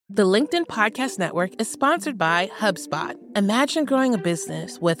The LinkedIn Podcast Network is sponsored by HubSpot. Imagine growing a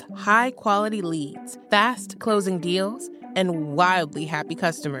business with high-quality leads, fast closing deals, and wildly happy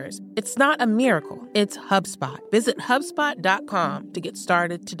customers. It's not a miracle, it's HubSpot. Visit HubSpot.com to get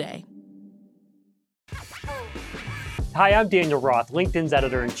started today. Hi, I'm Daniel Roth, LinkedIn's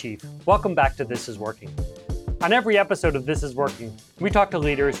editor-in-chief. Welcome back to This Is Working. On every episode of This Is Working, we talk to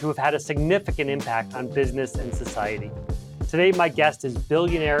leaders who have had a significant impact on business and society. Today, my guest is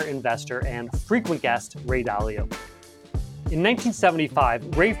billionaire investor and frequent guest Ray Dalio. In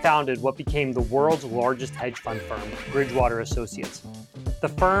 1975, Ray founded what became the world's largest hedge fund firm, Bridgewater Associates. The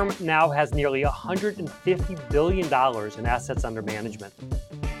firm now has nearly $150 billion in assets under management.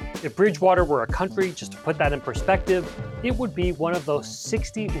 If Bridgewater were a country, just to put that in perspective, it would be one of those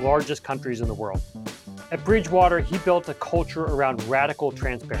 60 largest countries in the world. At Bridgewater, he built a culture around radical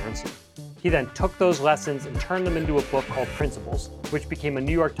transparency. He then took those lessons and turned them into a book called Principles, which became a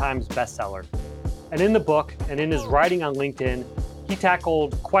New York Times bestseller. And in the book, and in his writing on LinkedIn, he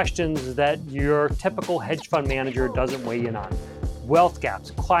tackled questions that your typical hedge fund manager doesn't weigh in on. Wealth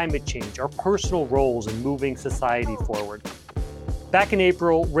gaps, climate change, our personal roles in moving society forward. Back in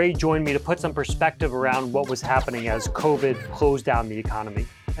April, Ray joined me to put some perspective around what was happening as COVID closed down the economy.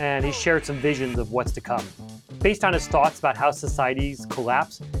 And he shared some visions of what's to come. Based on his thoughts about how societies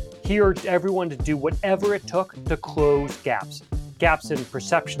collapse, he urged everyone to do whatever it took to close gaps in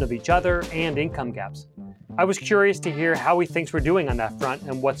perception of each other and income gaps. I was curious to hear how he thinks we're doing on that front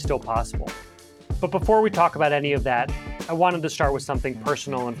and what's still possible. But before we talk about any of that, I wanted to start with something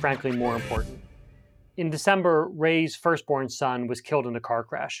personal and frankly more important. In December, Ray's firstborn son was killed in a car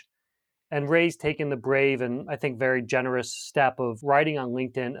crash. And Ray's taken the brave and I think very generous step of writing on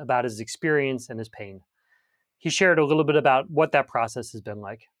LinkedIn about his experience and his pain. He shared a little bit about what that process has been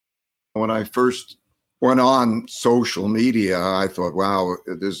like. When I first went on social media, I thought, wow,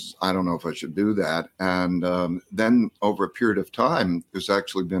 I don't know if I should do that. And then over a period of time, there's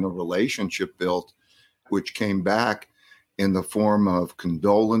actually been a relationship built, which came back in the form of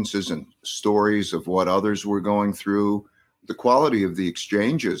condolences and stories of what others were going through. The quality of the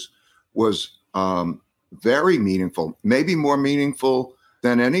exchanges was very meaningful, maybe more meaningful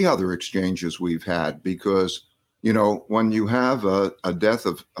than any other exchanges we've had, because you know, when you have a death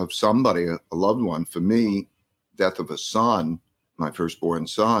of somebody, a loved one, for me, death of a son, my firstborn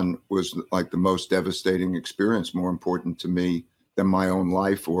son, was like the most devastating experience, more important to me than my own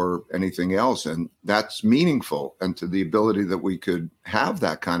life or anything else. And that's meaningful. And to the ability that we could have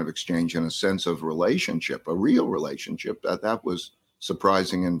that kind of exchange in a sense of relationship, a real relationship, that was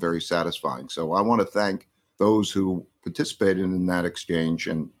surprising and very satisfying. So I want to thank those who participated in that exchange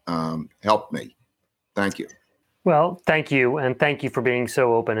and helped me. Thank you. Well, thank you. And thank you for being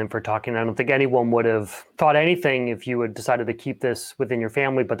so open and for talking. I don't think anyone would have thought anything if you had decided to keep this within your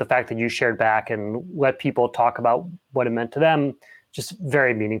family, but the fact that you shared back and let people talk about what it meant to them, just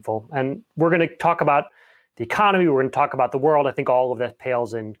very meaningful. And we're going to talk about the economy. We're going to talk about the world. I think all of that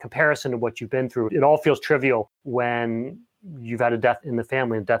pales in comparison to what you've been through. It all feels trivial when you've had a death in the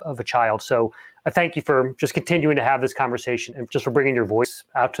family, a death of a child. So I thank you for just continuing to have this conversation and just for bringing your voice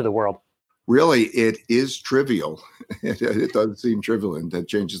out to the world. Really, it is trivial. It doesn't seem trivial, and that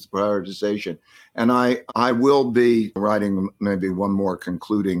changes the prioritization. And I will be writing maybe one more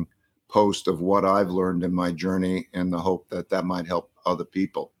concluding post of what I've learned in my journey in the hope that might help other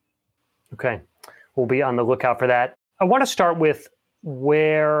people. Okay. We'll be on the lookout for that. I want to start with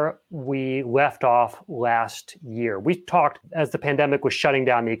where we left off last year. We talked as the pandemic was shutting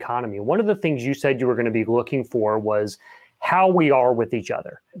down the economy. One of the things you said you were going to be looking for was how we are with each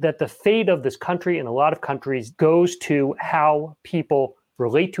other, that the fate of this country and a lot of countries goes to how people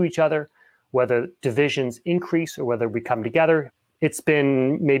relate to each other, whether divisions increase or whether we come together. It's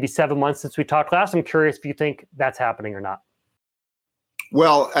been maybe 7 months since we talked last. I'm curious if you think that's happening or not.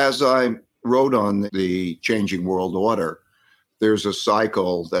 Well, as I wrote on the Changing World Order, there's a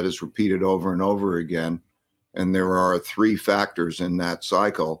cycle that is repeated over and over again, and there are three factors in that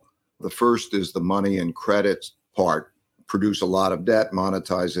cycle. The first is the money and credit part. Produce a lot of debt,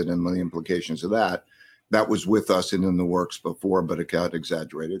 monetize it, and the implications of that. That was with us and in the works before, but it got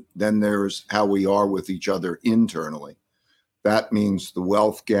exaggerated. Then there's how we are with each other internally. That means the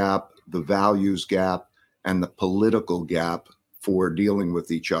wealth gap, the values gap, and the political gap for dealing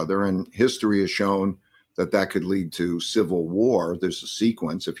with each other. And history has shown that could lead to civil war. There's a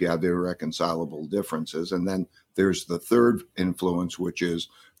sequence if you have irreconcilable differences. And then there's the third influence, which is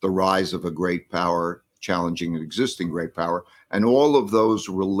the rise of a great power challenging an existing great power. And all of those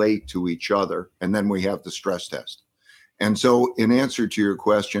relate to each other. And then we have the stress test. And so in answer to your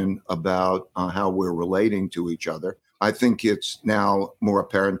question about how we're relating to each other, I think it's now more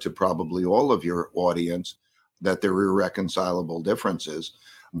apparent to probably all of your audience that there are irreconcilable differences,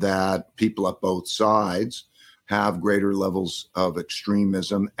 that people at both sides have greater levels of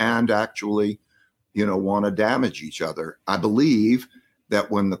extremism and actually, want to damage each other. I believe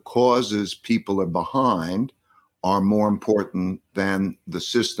that when the causes people are behind are more important than the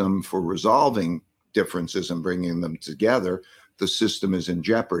system for resolving differences and bringing them together, the system is in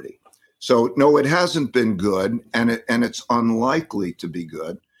jeopardy. So no, it hasn't been good, and it's unlikely to be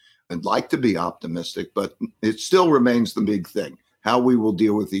good. I'd like to be optimistic, but it still remains the big thing, how we will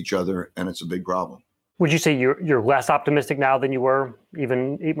deal with each other, and it's a big problem. Would you say you're less optimistic now than you were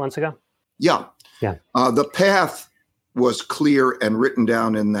even 8 months ago? Yeah. The path was clear and written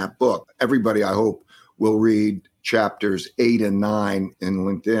down in that book. Everybody, I hope, will read chapters 8 and 9 in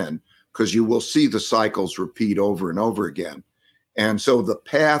LinkedIn, because you will see the cycles repeat over and over again. And so the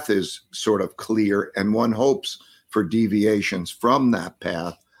path is sort of clear, and one hopes for deviations from that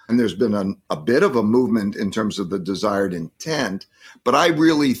path. And there's been a bit of a movement in terms of the desired intent. But I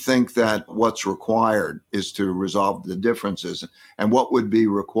really think that what's required is to resolve the differences. And what would be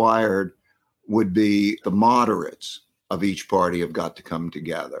required would be the moderates of each party have got to come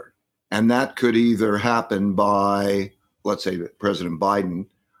together. And that could either happen by, let's say, President Biden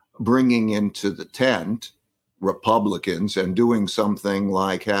bringing into the tent Republicans and doing something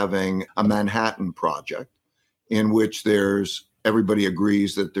like having a Manhattan Project, in which everybody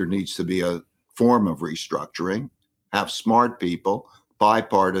agrees that there needs to be a form of restructuring, have smart people,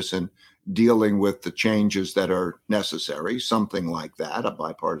 bipartisan, dealing with the changes that are necessary, something like that, a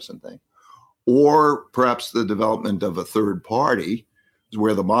bipartisan thing. Or perhaps the development of a third party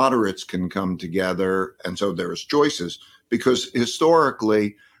where the moderates can come together. And so there's choices, because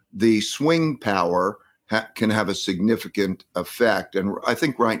historically the swing power can have a significant effect. And I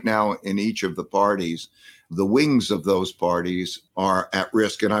think right now in each of the parties, the wings of those parties are at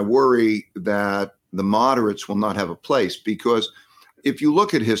risk. And I worry that the moderates will not have a place, because if you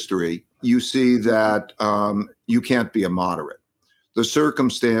look at history, you see that you can't be a moderate. The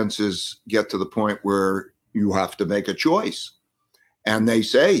circumstances get to the point where you have to make a choice. And they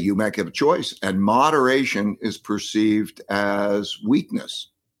say you make a choice, and moderation is perceived as weakness.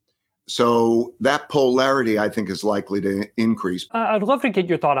 So that polarity, I think, is likely to increase. I'd love to get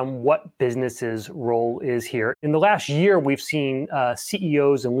your thought on what business's role is here. In the last year, we've seen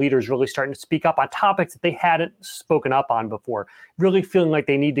CEOs and leaders really starting to speak up on topics that they hadn't spoken up on before, really feeling like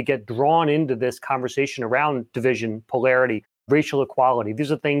they need to get drawn into this conversation around division, polarity, racial equality.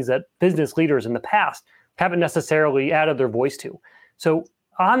 These are things that business leaders in the past haven't necessarily added their voice to. So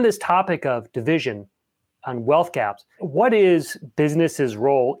on this topic of division, on wealth gaps, what is business's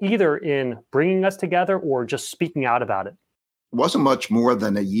role either in bringing us together or just speaking out about it? It wasn't much more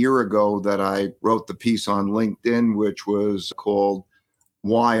than a year ago that I wrote the piece on LinkedIn, which was called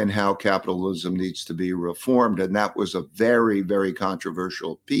Why and How Capitalism Needs to Be Reformed. And that was a very, very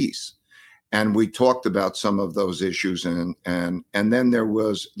controversial piece. And we talked about some of those issues. And then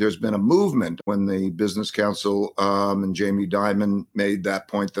there's been a movement when the Business Council and Jamie Dimon made that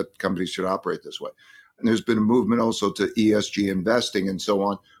point that companies should operate this way. And there's been a movement also to ESG investing and so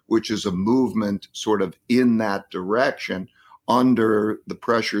on, which is a movement sort of in that direction under the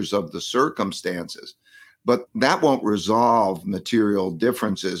pressures of the circumstances. But that won't resolve material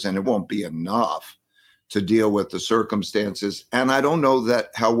differences, and it won't be enough to deal with the circumstances. And I don't know that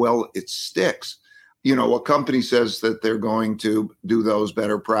how well it sticks. A company says that they're going to do those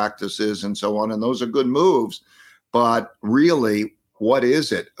better practices and so on, and those are good moves. But really, what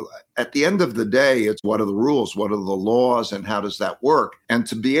is it? At the end of the day, it's what are the rules, what are the laws, and how does that work? And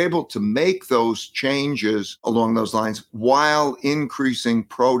to be able to make those changes along those lines while increasing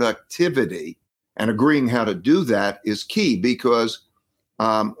productivity and agreeing how to do that is key, because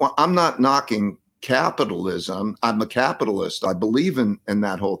I'm not knocking capitalism. I'm a capitalist. I believe in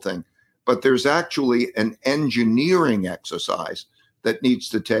that whole thing. But there's actually an engineering exercise that needs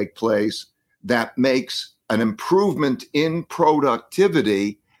to take place that makes an improvement in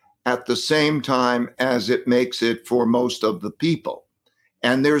productivity at the same time as it makes it for most of the people.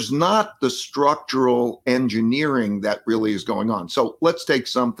 And there's not the structural engineering that really is going on. So let's take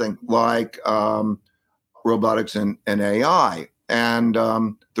something like robotics and AI and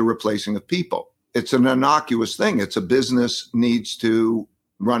the replacing of people. It's an innocuous thing. It's a business needs to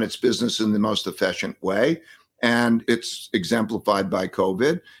run its business in the most efficient way. And it's exemplified by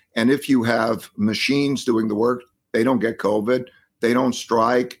COVID. And if you have machines doing the work, they don't get COVID, they don't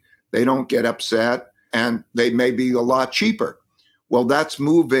strike, they don't get upset, and they may be a lot cheaper. Well, that's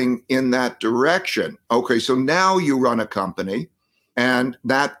moving in that direction. Okay, so now you run a company And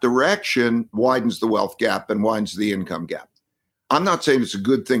that direction widens the wealth gap and widens the income gap. I'm not saying it's a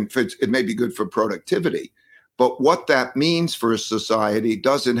good thing. It may be good for productivity, but what that means for a society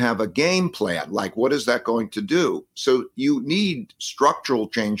doesn't have a game plan. Like, what is that going to do? So you need structural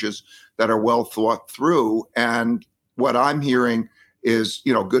changes that are well thought through. And what I'm hearing is,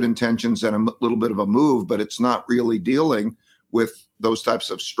 good intentions and a little bit of a move, but it's not really dealing with those types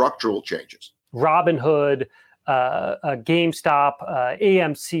of structural changes. Robinhood, GameStop,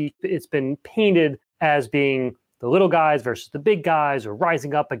 AMC, it's been painted as being the little guys versus the big guys, or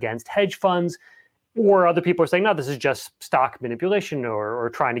rising up against hedge funds, or other people are saying, no, this is just stock manipulation or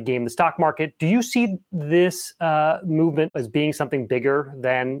trying to game the stock market. Do you see this movement as being something bigger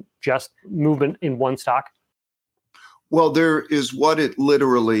than just movement in one stock? Well, there is what it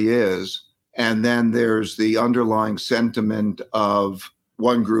literally is. And then there's the underlying sentiment of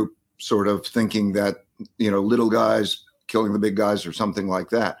one group sort of thinking that, little guys killing the big guys or something like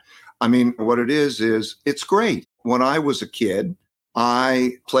that. I mean, what it is it's great. When I was a kid,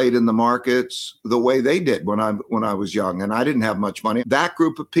 I played in the markets the way they did when I was young, and I didn't have much money. That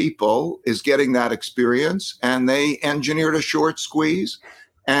group of people is getting that experience, and they engineered a short squeeze,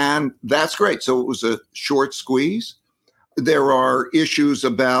 and that's great. So it was a short squeeze. There are issues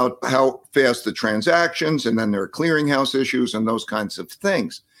about how fast the transactions, and then there are clearinghouse issues and those kinds of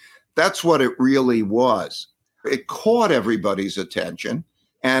things. That's what it really was. It caught everybody's attention,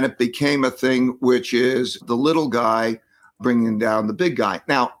 and it became a thing which is the little guy bringing down the big guy.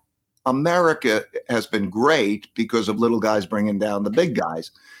 Now, America has been great because of little guys bringing down the big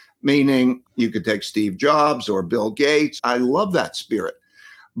guys, meaning you could take Steve Jobs or Bill Gates. I love that spirit.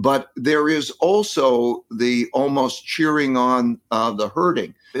 But there is also the almost cheering on the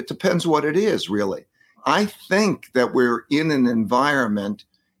hurting. It depends what it is, really. I think that we're in an environment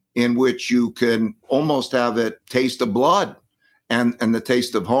in which you can almost have it taste of blood and the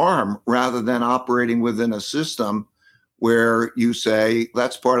taste of harm, rather than operating within a system where you say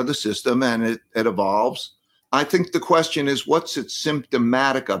that's part of the system and it evolves. I think the question is, what's it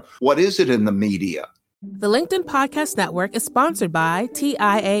symptomatic of? What is it in the media? The LinkedIn Podcast Network is sponsored by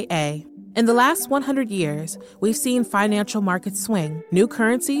TIAA. In the last 100 years, we've seen financial markets swing, new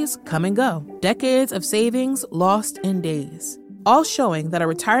currencies come and go, decades of savings lost in days, all showing that a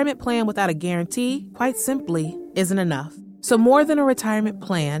retirement plan without a guarantee, quite simply, isn't enough. So more than a retirement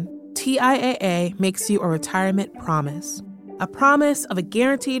plan, TIAA makes you a retirement promise. A promise of a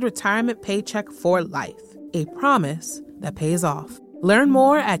guaranteed retirement paycheck for life. A promise that pays off. Learn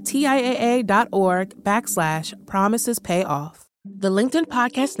more at TIAA.org/promisespayoff. The LinkedIn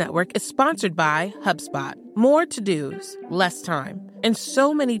Podcast Network is sponsored by HubSpot. More to-dos, less time, and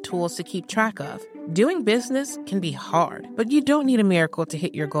so many tools to keep track of. Doing business can be hard, but you don't need a miracle to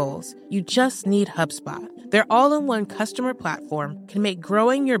hit your goals. You just need HubSpot. Their all-in-one customer platform can make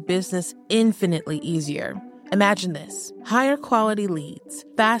growing your business infinitely easier. Imagine this: higher quality leads,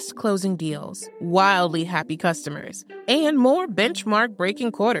 fast closing deals, wildly happy customers, and more benchmark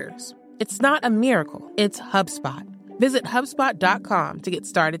breaking quarters. It's not a miracle, it's HubSpot. Visit HubSpot.com to get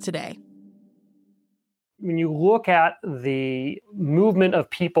started today. When you look at the movement of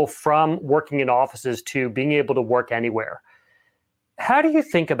people from working in offices to being able to work anywhere, how do you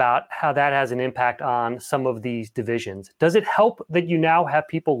think about how that has an impact on some of these divisions? Does it help that you now have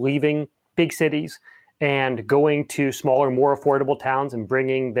people leaving big cities and going to smaller, more affordable towns and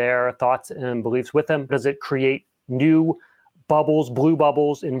bringing their thoughts and beliefs with them? Does it create new bubbles, blue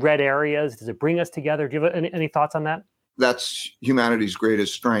bubbles in red areas? Does it bring us together? Do you have any thoughts on that? That's humanity's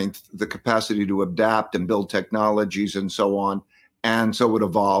greatest strength, the capacity to adapt and build technologies and so on. And so it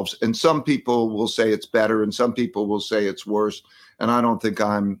evolves. And some people will say it's better and some people will say it's worse. And I don't think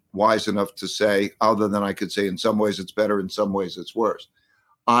I'm wise enough to say, other than I could say in some ways it's better, in some ways it's worse.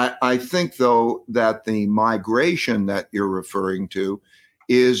 I think, though, that the migration that you're referring to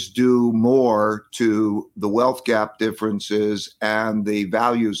is due more to the wealth gap differences and the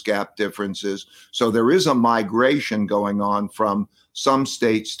values gap differences. So there is a migration going on from some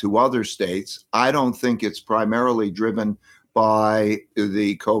states to other states. I don't think it's primarily driven by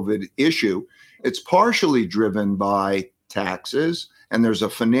the COVID issue. It's partially driven by taxes, and there's a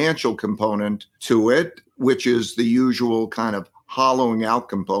financial component to it, which is the usual kind of hollowing out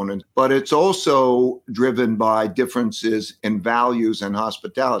component, but it's also driven by differences in values and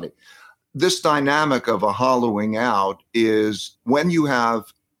hospitality. This dynamic of a hollowing out is when you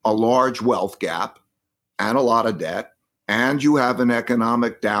have a large wealth gap and a lot of debt, and you have an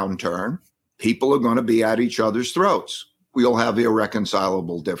economic downturn, people are going to be at each other's throats. We'll have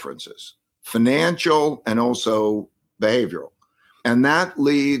irreconcilable differences, financial and also behavioral. And that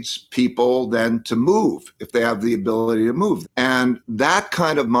leads people then to move if they have the ability to move. And that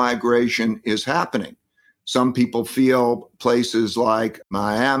kind of migration is happening. Some people feel places like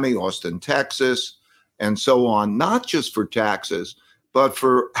Miami, Austin, Texas, and so on, not just for taxes, but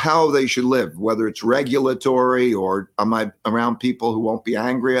for how they should live, whether it's regulatory or am I around people who won't be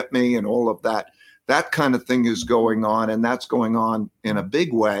angry at me and all of that. That kind of thing is going on, and that's going on in a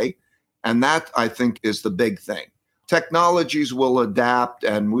big way. And that, I think, is the big thing. Technologies will adapt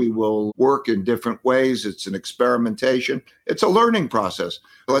and we will work in different ways. It's an experimentation. It's a learning process.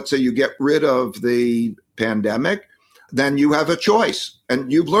 Let's say you get rid of the pandemic, then you have a choice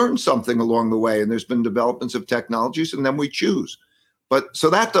and you've learned something along the way. And there's been developments of technologies and then we choose. But so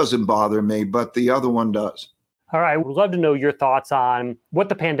that doesn't bother me, but the other one does. All right. We'd love to know your thoughts on what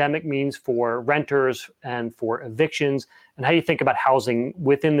the pandemic means for renters and for evictions and how you think about housing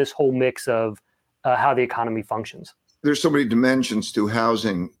within this whole mix of how the economy functions. There's so many dimensions to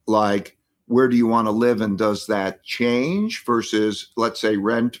housing, like where do you want to live and does that change versus, let's say,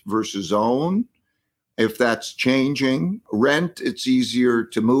 rent versus own? If that's changing, rent, it's easier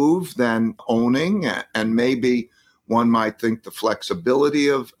to move than owning. And maybe one might think the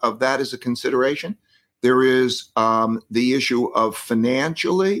flexibility of that is a consideration. There is the issue of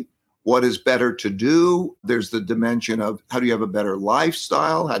financially, what is better to do? There's the dimension of how do you have a better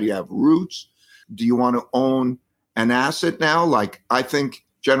lifestyle? How do you have roots? Do you want to own an asset now? Like, I think,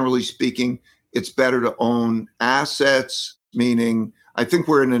 generally speaking, it's better to own assets, meaning I think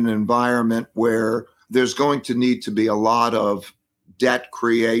we're in an environment where there's going to need to be a lot of debt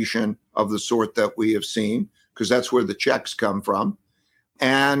creation of the sort that we have seen, because that's where the checks come from.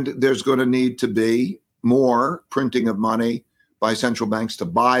 And there's going to need to be more printing of money by central banks to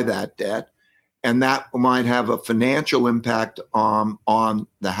buy that debt. And that might have a financial impact on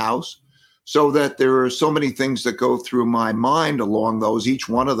the house. So that there are so many things that go through my mind along those. Each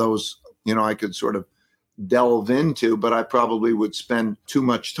one of those, I could sort of delve into, but I probably would spend too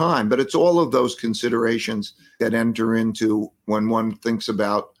much time. But it's all of those considerations that enter into when one thinks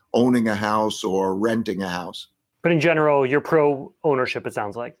about owning a house or renting a house. But in general, you're pro ownership, it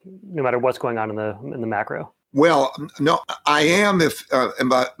sounds like, no matter what's going on in the macro. Well, no, I am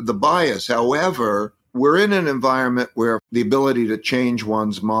about the bias. However, we're in an environment where the ability to change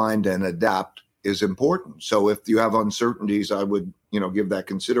one's mind and adapt is important. So if you have uncertainties, I would, give that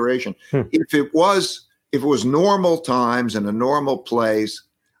consideration. If it was normal times in a normal place,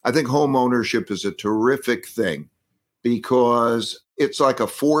 I think home ownership is a terrific thing because it's like a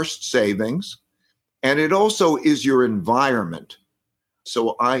forced savings. And it also is your environment.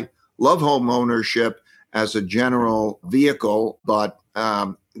 So I love home ownership as a general vehicle, but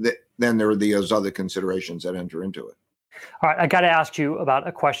then there are those other considerations that enter into it. All right, I got to ask you about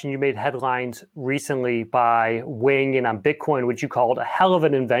a question. You made headlines recently by weighing in on Bitcoin, which you called a hell of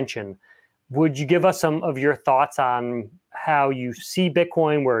an invention. Would you give us some of your thoughts on how you see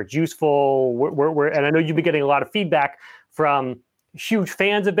Bitcoin, where it's useful, and I know you've been getting a lot of feedback from huge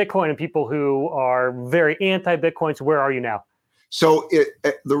fans of Bitcoin and people who are very anti-Bitcoin. So where are you now? So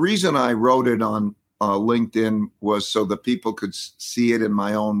the reason I wrote it on LinkedIn was so that people could see it in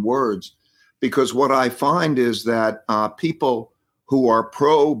my own words, because what I find is that people who are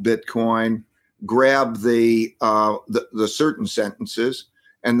pro Bitcoin grab the certain sentences,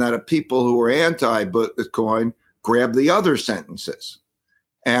 and that people who are anti Bitcoin grab the other sentences.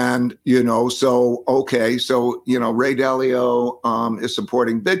 And Ray Dalio is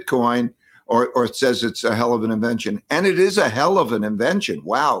supporting Bitcoin, or it says it's a hell of an invention, and it is a hell of an invention.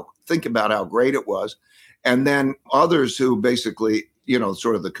 Wow. Think about how great it was. And then others who basically,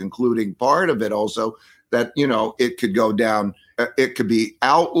 sort of the concluding part of it also, that, it could go down, it could be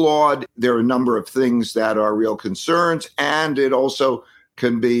outlawed. There are a number of things that are real concerns. And it also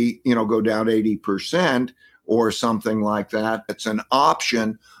can be, go down 80% or something like that. It's an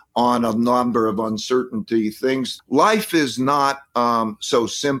option on a number of uncertainty things. Life is not so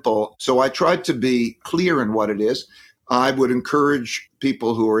simple. So I tried to be clear in what it is. I would encourage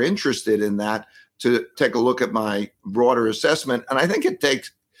people who are interested in that to take a look at my broader assessment. And I think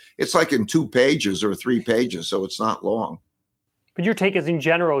it's like in 2 pages or 3 pages, so it's not long. But your take is, in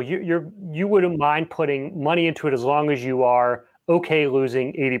general, you wouldn't mind putting money into it as long as you are okay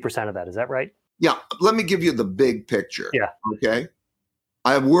losing 80% of that. Is that right? Yeah. Let me give you the big picture. Yeah. Okay.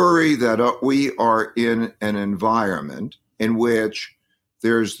 I worry that we are in an environment in which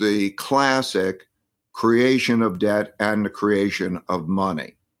there's the classic creation of debt and the creation of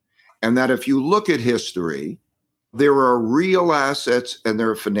money. And that if you look at history, there are real assets and there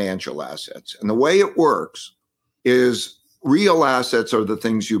are financial assets. And the way it works is real assets are the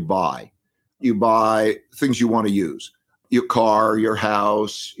things you buy. You buy things you want to use. your car, your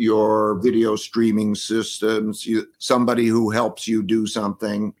house, your video streaming systems, somebody who helps you do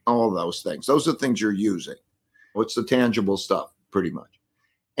something, all those things. Those are things you're using. What's the tangible stuff, pretty much.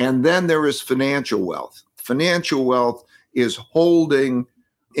 And then there is financial wealth. Financial wealth is holding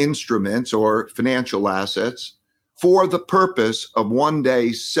instruments or financial assets for the purpose of one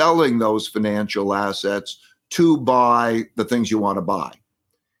day selling those financial assets to buy the things you want to buy.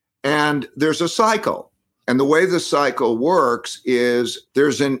 And there's a cycle. And the way the cycle works is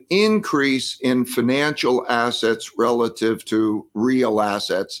there's an increase in financial assets relative to real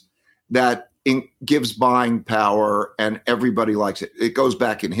assets that gives buying power, and everybody likes it. It goes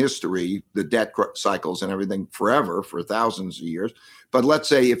back in history, the debt cycles and everything forever, for thousands of years. But let's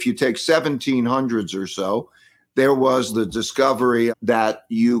say if you take 1700s or so, there was the discovery that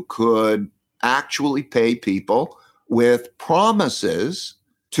you could actually pay people with promises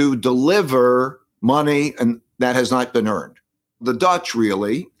to deliver money and that has not been earned. The Dutch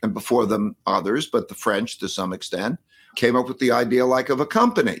really, and before them others, but the French to some extent, came up with the idea like of a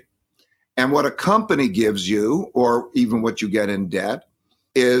company. And what a company gives you, or even what you get in debt,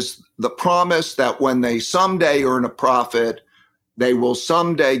 is the promise that when they someday earn a profit, they will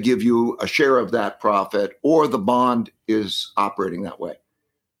someday give you a share of that profit, or the bond is operating that way.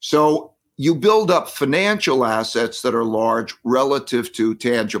 So you build up financial assets that are large relative to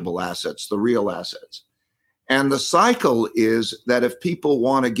tangible assets, the real assets. And the cycle is that if people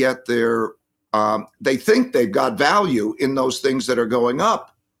want to get their, they think they've got value in those things that are going up.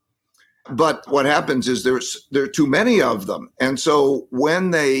 But what happens is there are too many of them. And so when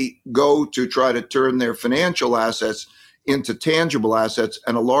they go to try to turn their financial assets into tangible assets,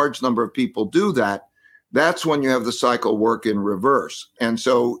 and a large number of people do that, that's when you have the cycle work in reverse. And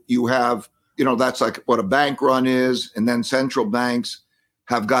so you have, that's like what a bank run is. And then central banks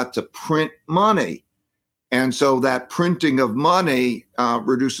have got to print money. And so that printing of money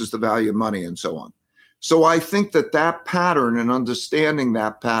reduces the value of money and so on. So I think that pattern and understanding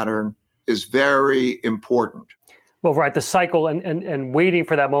that pattern is very important. Well, right. The cycle and waiting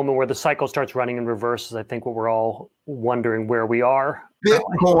for that moment where the cycle starts running in reverse is, I think, what we're all wondering where we are.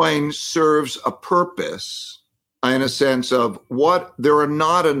 Bitcoin serves a purpose in a sense of there are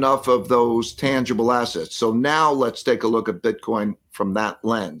not enough of those tangible assets. So now let's take a look at Bitcoin from that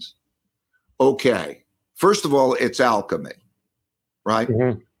lens. Okay. First of all, it's alchemy, right?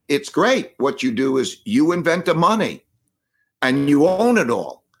 Mm-hmm. It's great. What you do is you invent a money and you own it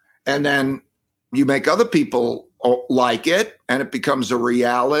all. And then you make other people like it, and it becomes a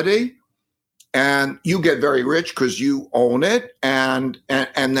reality. And you get very rich because you own it, and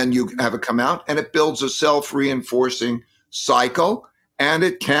then you have it come out, and it builds a self-reinforcing cycle, and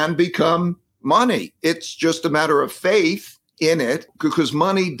it can become money. It's just a matter of faith in it, because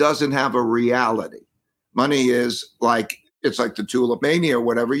money doesn't have a reality. Money is it's like the tulip mania or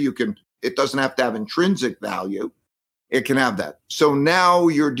whatever. It doesn't have to have intrinsic value. It can have that. So now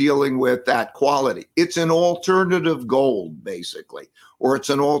you're dealing with that quality. It's an alternative gold, basically, or it's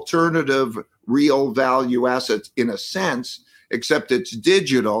an alternative real value asset in a sense, except it's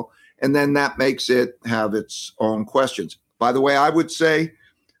digital. And then that makes it have its own questions. By the way, I would say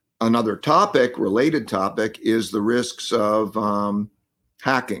another related topic, is the risks of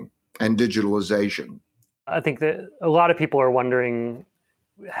hacking and digitalization. I think that a lot of people are wondering,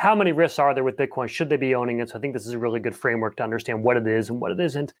 how many risks are there with Bitcoin? Should they be owning it? So I think this is a really good framework to understand what it is and what it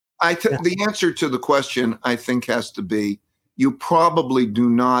isn't. The answer to the question, I think, has to be, you probably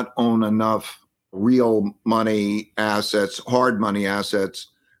do not own enough real money assets, hard money assets,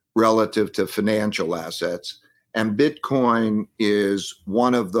 relative to financial assets. And Bitcoin is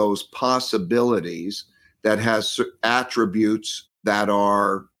one of those possibilities that has attributes that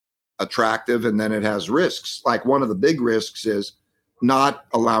are attractive, and then it has risks. Like one of the big risks is not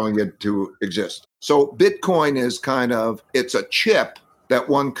allowing it to exist. So Bitcoin is it's a chip that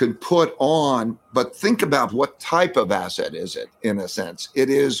one could put on, but think about what type of asset is it, in a sense. It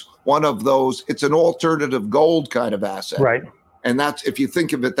is one of those, it's an alternative gold kind of asset. Right. And that's, if you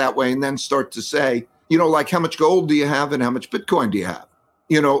think of it that way, and then start to say, like how much gold do you have and how much Bitcoin do you have?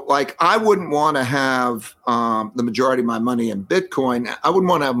 I wouldn't want to have the majority of my money in Bitcoin. I wouldn't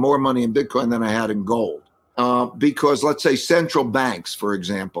want to have more money in Bitcoin than I had in gold. Because let's say central banks, for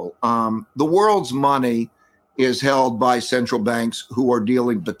example, the world's money is held by central banks who are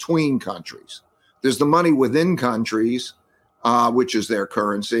dealing between countries. There's the money within countries, which is their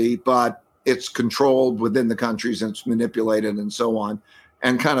currency, but it's controlled within the countries and it's manipulated and so on.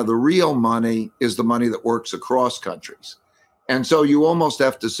 And kind of the real money is the money that works across countries. And so you almost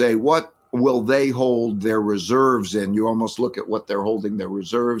have to say, what will they hold their reserves in? You almost look at what they're holding their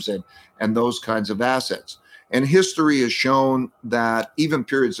reserves in and those kinds of assets. And history has shown that even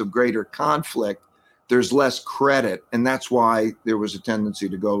periods of greater conflict, there's less credit. And that's why there was a tendency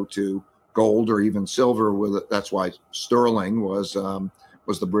to go to gold or even silver with it. That's why sterling was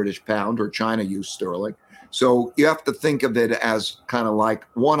the British pound, or China used sterling. So you have to think of it as kind of like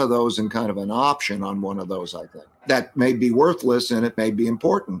one of those and kind of an option on one of those, I think. That may be worthless and it may be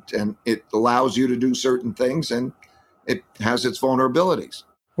important, and it allows you to do certain things, and it has its vulnerabilities.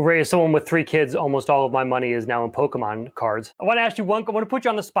 Ray, as someone with 3 kids, almost all of my money is now in Pokemon cards. I want to ask you one, I want to put you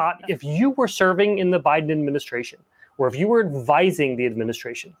on the spot. If you were serving in the Biden administration, or if you were advising the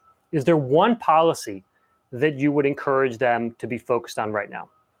administration, is there one policy that you would encourage them to be focused on right now?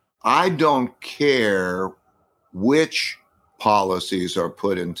 I don't care which policies are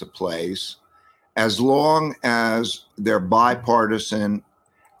put into place, as long as they're bipartisan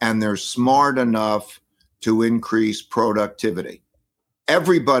and they're smart enough to increase productivity.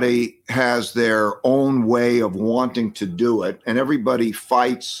 Everybody has their own way of wanting to do it, and everybody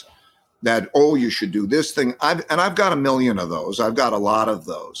fights that, oh, you should do this thing. I've got a million of those. I've got a lot of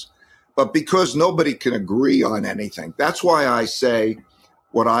those. But because nobody can agree on anything, that's why I say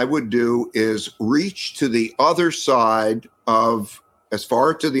what I would do is reach to the other side of, as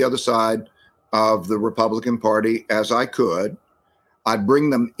far to the other side of the Republican Party as I could. I'd bring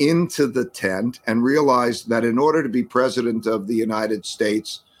them into the tent and realize that in order to be president of the United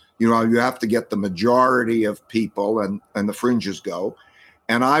States, you have to get the majority of people, and the fringes go.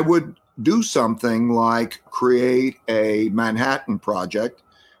 And I would do something like create a Manhattan Project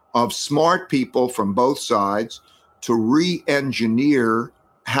of smart people from both sides to re-engineer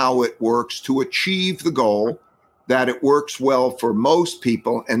how it works to achieve the goal, that it works well for most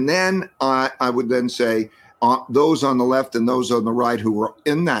people. And then I would then say, those on the left and those on the right who were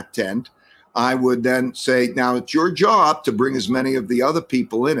in that tent, I would then say, now it's your job to bring as many of the other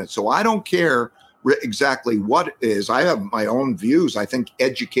people in it. So I don't care exactly what it is. I have my own views. I think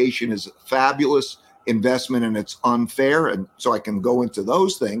education is a fabulous investment and it's unfair. And so I can go into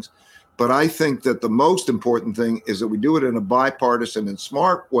those things. But I think that the most important thing is that we do it in a bipartisan and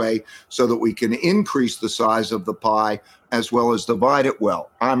smart way so that we can increase the size of the pie as well as divide it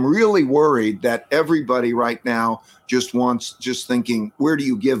well. I'm really worried that everybody right now just thinking, where do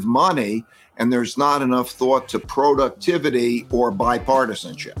you give money? And there's not enough thought to productivity or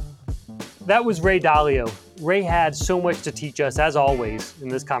bipartisanship. That was Ray Dalio. Ray had so much to teach us, as always, in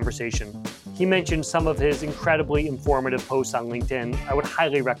this conversation. He mentioned some of his incredibly informative posts on LinkedIn. I would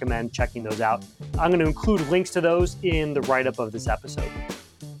highly recommend checking those out. I'm going to include links to those in the write-up of this episode.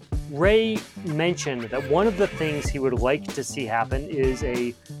 Ray mentioned that one of the things he would like to see happen is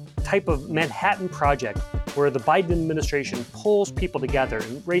a type of Manhattan Project where the Biden administration pulls people together.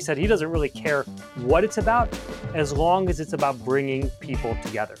 And Ray said he doesn't really care what it's about as long as it's about bringing people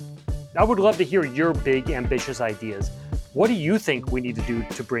together. I would love to hear your big, ambitious ideas. What do you think we need to do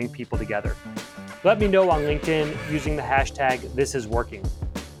to bring people together? Let me know on LinkedIn using the hashtag #ThisIsWorking.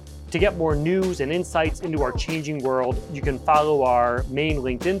 To get more news and insights into our changing world, you can follow our main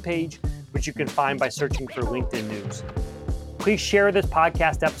LinkedIn page, which you can find by searching for LinkedIn News. Please share this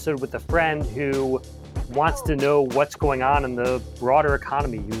podcast episode with a friend who wants to know what's going on in the broader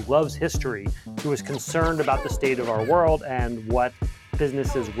economy, who loves history, who is concerned about the state of our world and what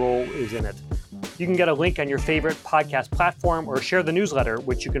business's role is in it. You can get a link on your favorite podcast platform or share the newsletter,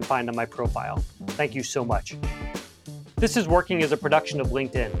 which you can find on my profile. Thank you so much. This is Working as a production of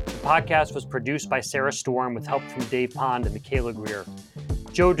LinkedIn. The podcast was produced by Sarah Storm with help from Dave Pond and Michaela Greer.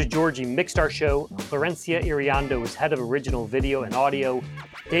 Joe DeGiorgi mixed our show. Florencia Iriando is head of original video and audio.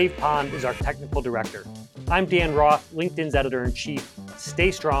 Dave Pond is our technical director. I'm Dan Roth, LinkedIn's editor-in-chief. Stay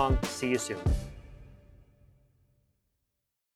strong. See you soon.